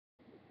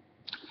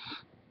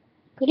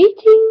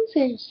Greetings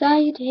and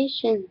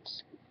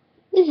salutations.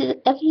 This is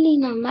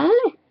Evelyn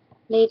O'Malley,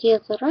 Lady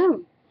of the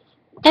Realm,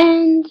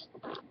 and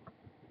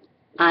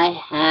I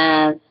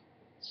have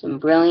some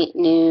brilliant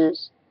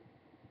news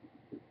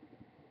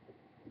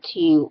to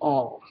you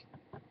all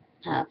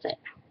out there.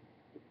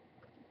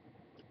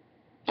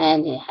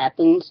 And it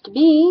happens to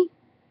be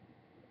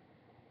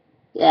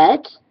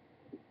that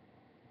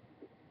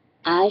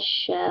I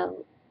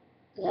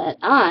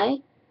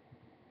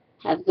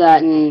have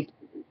gotten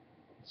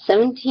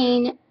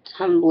 17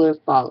 Tumblr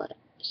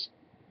followers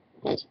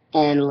in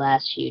the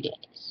last few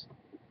days.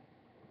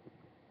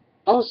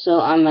 Also,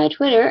 on my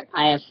Twitter,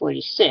 I have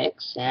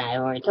 46, and I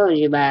already told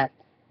you about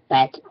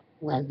that.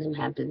 One of them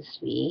happens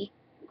to be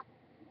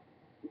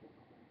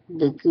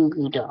the Goo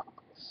Goo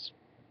Dolls.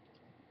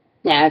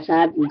 Now, it's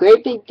not a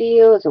great big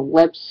deal. It's a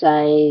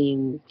website.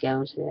 You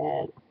go to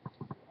that,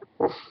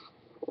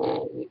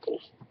 and you can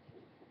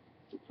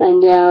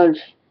find out.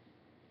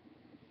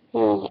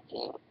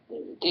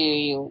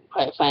 You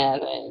probably find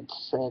out that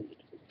it's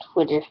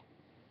Twitter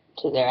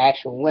to their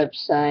actual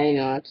website and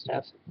all that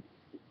stuff.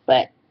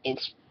 But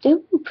it's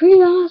still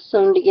pretty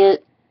awesome to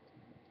get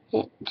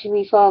to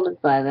be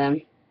followed by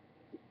them.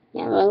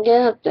 Yeah, we'll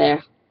get up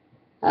there.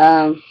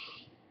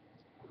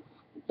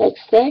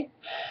 Next day,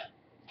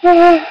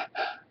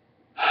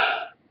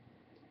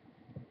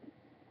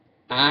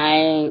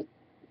 I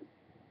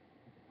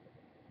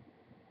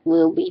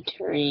will be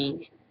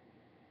turning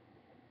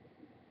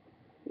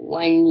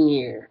 1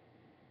 year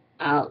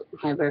out.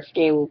 My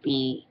birthday will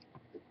be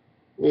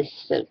this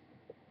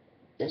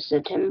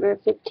September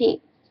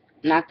 15th.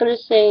 I'm not going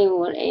to say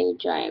what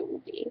age I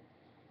will be.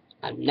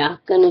 I'm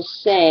not going to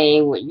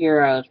say what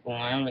year I was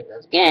born,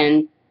 because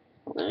again,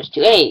 there's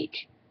to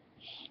age.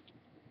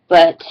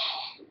 But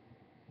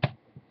I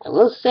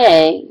will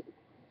say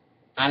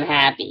I'm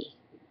happy.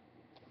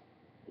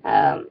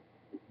 But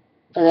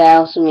that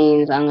also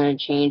means I'm going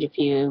to change a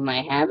few of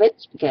my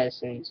habits, because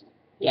since,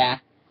 yeah,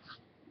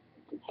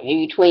 I may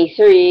be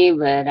 23,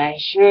 but I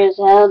sure as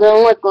hell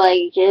don't look like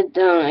a kid,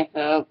 don't I,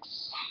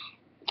 folks?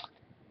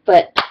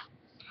 But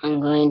I'm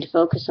going to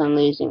focus on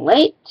losing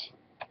weight,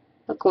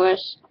 of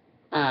course.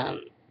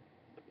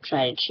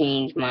 Try to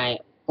change my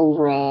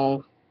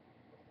overall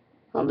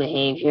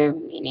behavior,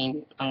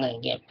 meaning I'm going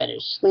to get better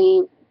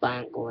sleep,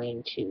 I'm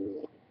going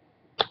to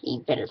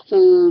eat better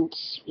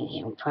foods,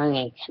 I'm probably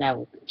going to cut out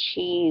with the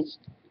cheese.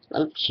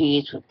 Love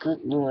cheese with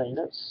good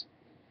noodles.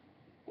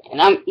 And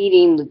I'm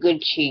eating the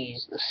good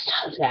cheese, the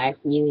stuff that I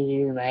really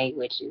do like,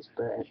 which is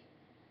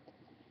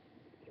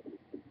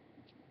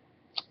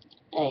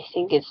I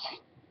think it's,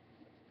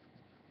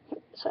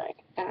 sorry,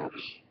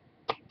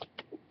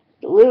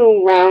 the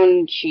little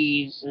round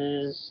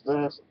cheeses,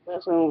 yeah,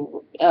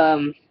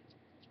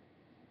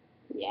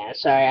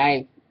 sorry,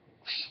 I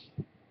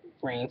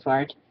brain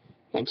fart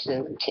to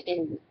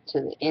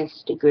the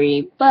nth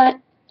degree, but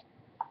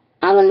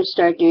I'm going to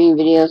start doing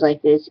videos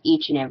like this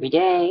each and every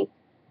day.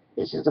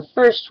 This is the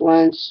first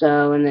one,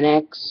 so in the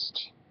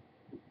next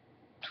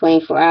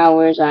 24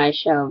 hours I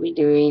shall be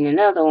doing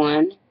another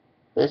one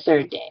for the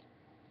third day.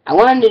 I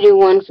wanted to do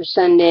one for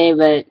Sunday,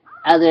 but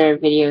other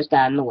videos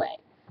got in the way.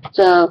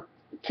 So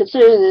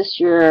consider this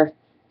your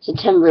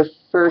September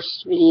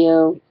 1st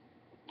video,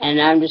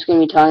 and I'm just going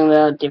to be talking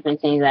about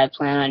different things I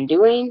plan on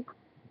doing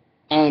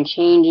and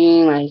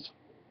changing, like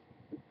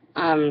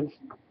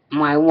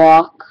my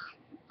walk.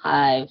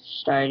 I've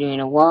started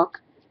doing a walk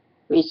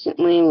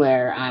recently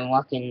where I'm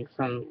walking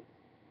from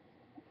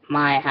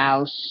my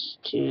house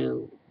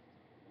to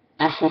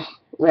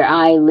where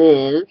I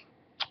live,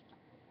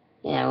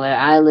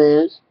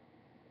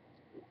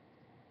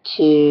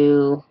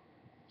 to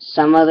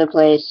some other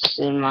place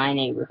in my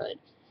neighborhood,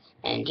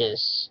 and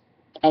just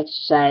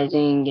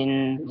exercising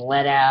and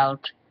let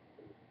out.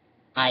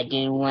 I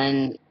did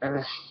one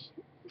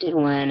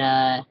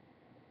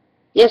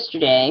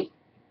yesterday,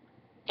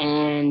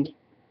 and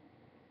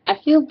I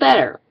feel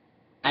better.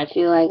 I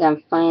feel like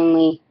I'm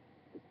finally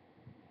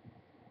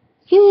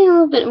feeling a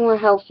little bit more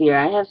healthier.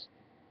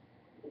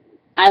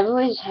 I've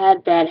always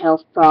had bad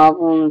health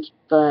problems,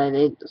 but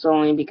it's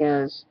only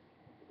because,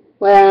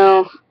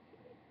 well,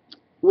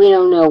 we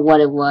don't know what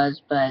it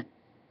was, but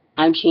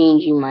I'm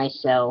changing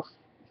myself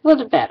for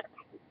the better.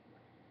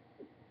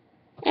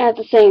 At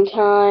the same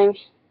time,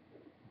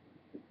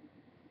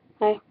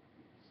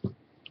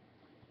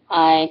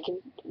 I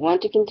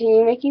want to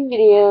continue making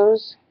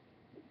videos,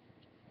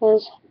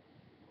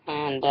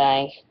 and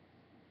I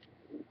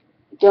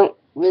don't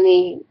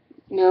really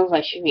know if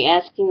I should be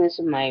asking this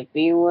of my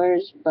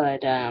viewers,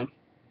 but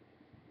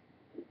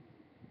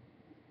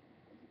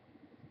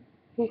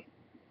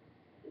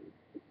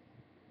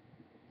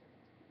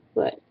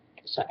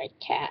sorry,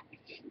 cat,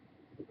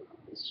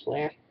 I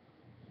swear.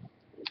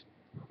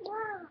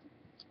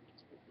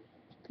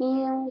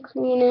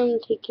 Clean him,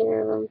 take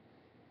care of him.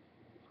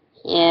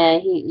 Yeah,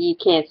 you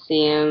can't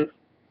see him.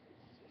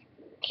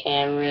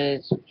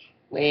 Camera's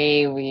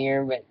way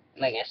weird, but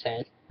like I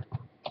said,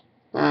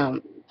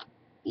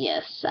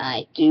 yes,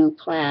 I do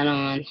plan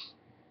on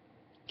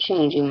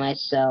changing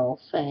myself,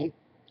 and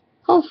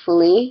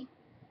hopefully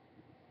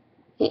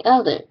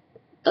the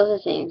other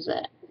things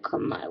that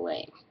come my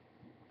way.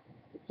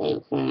 Hey,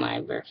 for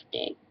my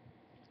birthday.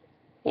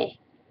 Hey.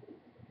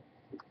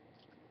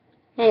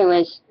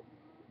 Anyways,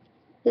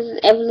 this is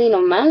Evelyn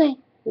O'Malley,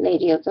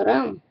 Lady of the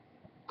Realm.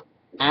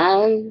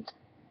 And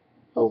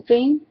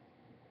hoping,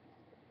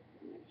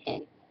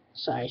 and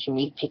sorry, I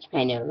should pick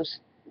my nose.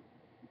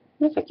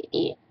 What if I could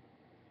eat it?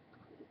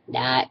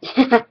 Not.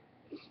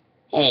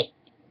 Hey,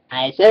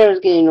 I said I was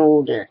getting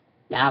older,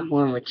 not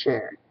more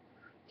mature.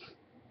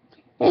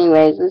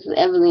 Anyways, this is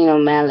Evelyn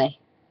O'Malley.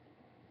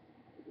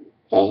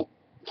 Hey,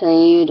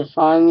 telling you to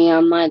follow me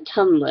on my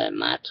Tumblr,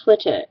 my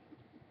Twitter,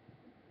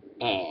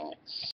 and